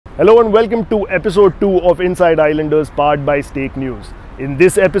Hello and welcome to episode 2 of Inside Islanders powered by Stakenews. In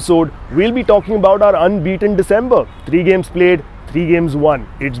this episode, we'll be talking about our unbeaten December. 3 games played, 3 games won.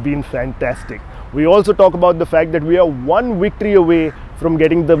 It's been fantastic. We also talk about the fact that we are 1 victory away from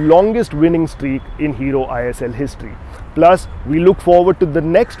getting the longest winning streak in Hero ISL history. Plus, we look forward to the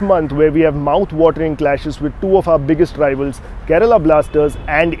next month where we have mouth-watering clashes with 2 of our biggest rivals, Kerala Blasters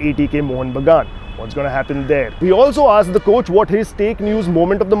and ATK Mohun Bagan. What's going to happen there? We also asked the coach what his Stakenews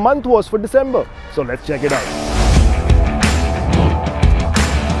moment of the month was for December. So let's check it out.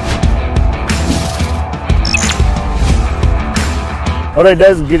 Alright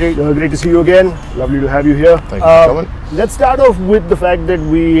Des, great to see you again. Lovely to have you here. Thank you for coming. Let's start off with the fact that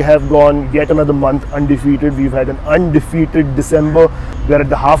we have gone yet another month undefeated. We've had an undefeated December. We're at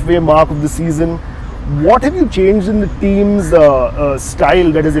the halfway mark of the season. What have you changed in the team's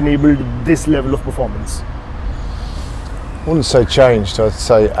style that has enabled this level of performance? I wouldn't say changed, I'd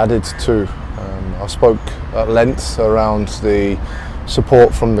say added to. I spoke at length around the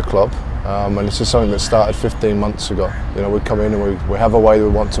support from the club, and this is something that started 15 months ago. You know, we come in and we have a way we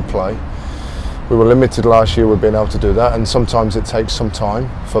want to play. We were limited last year with being able to do that, and sometimes it takes some time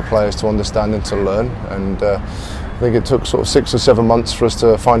for players to understand and to learn. And I think it took sort of 6 or 7 months for us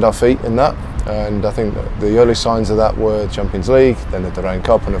to find our feet in that. And I think the early signs of that were Champions League, then the Durand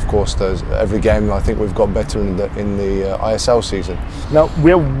Cup, and of course there's every game I think we've got better in the ISL season. Now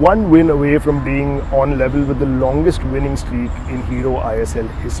we're 1 win away from being on level with the longest winning streak in Hero ISL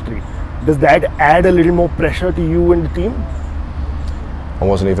history. Does that add a little more pressure to you and the team? I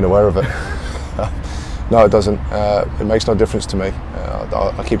wasn't even aware of it. No, it doesn't. It makes no difference to me.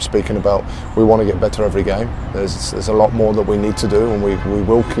 I keep speaking about we want to get better every game. There's a lot more that we need to do, and we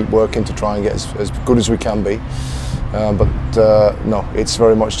will keep working to try and get as good as we can be. No, it's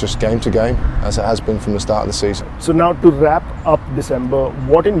very much just game to game, as it has been from the start of the season. So now to wrap up December,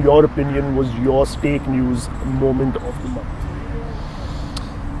 what in your opinion was your Stakenews moment of the month?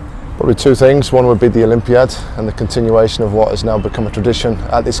 Probably 2 things. One would be the Olympiad and the continuation of what has now become a tradition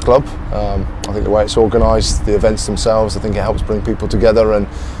at this club. I think the way it's organised, the events themselves, I think it helps bring people together, and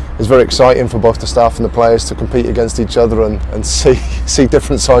it's very exciting for both the staff and the players to compete against each other and see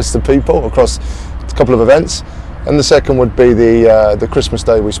different sides to people across a couple of events. And the second would be the Christmas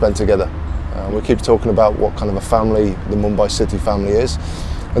day we spent together. We keep talking about what kind of a family the Mumbai City family is,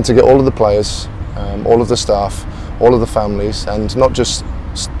 and to get all of the players, all of the staff, all of the families, and not just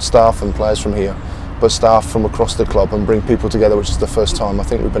staff and players from here, but staff from across the club, and bring people together, which is the first time I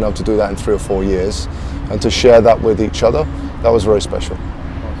think we've been able to do that in 3 or 4 years, and to share that with each other, that was very special.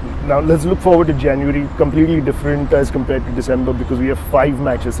 Now let's look forward to January, completely different as compared to December because we have 5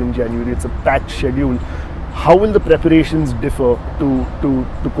 matches in January. It's a packed schedule. How will the preparations differ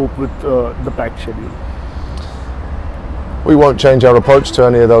to cope with the packed schedule? We won't change our approach to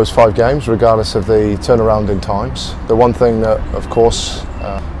any of those 5 games, regardless of the turnaround in times. The one thing that, of course,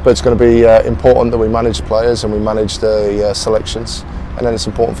 but it's going to be important that we manage players and we manage the selections, and then it's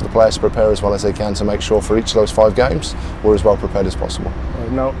important for the players to prepare as well as they can to make sure for each of those 5 games we're as well prepared as possible.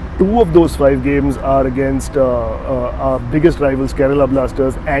 Now, 2 of those 5 games are against our biggest rivals, Kerala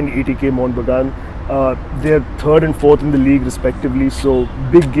Blasters and ATK Mohun Bagan. They're 3rd and 4th in the league respectively, so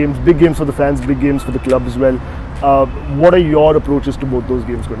big games for the fans, big games for the club as well. What are your approaches to both those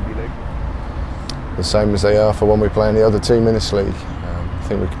games going to be like? The same as they are for when we play any other team in this league.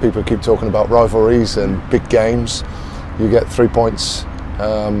 I think people keep talking about rivalries and big games. You get 3 points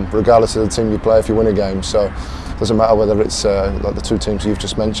regardless of the team you play if you win a game. So it doesn't matter whether it's like the 2 teams you've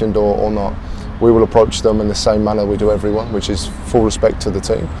just mentioned or not. We will approach them in the same manner we do everyone, which is full respect to the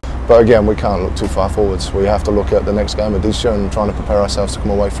team. But again, we can't look too far forwards. We have to look at the next game of Odisha and trying to prepare ourselves to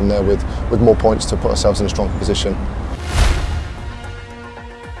come away from there with more points to put ourselves in a stronger position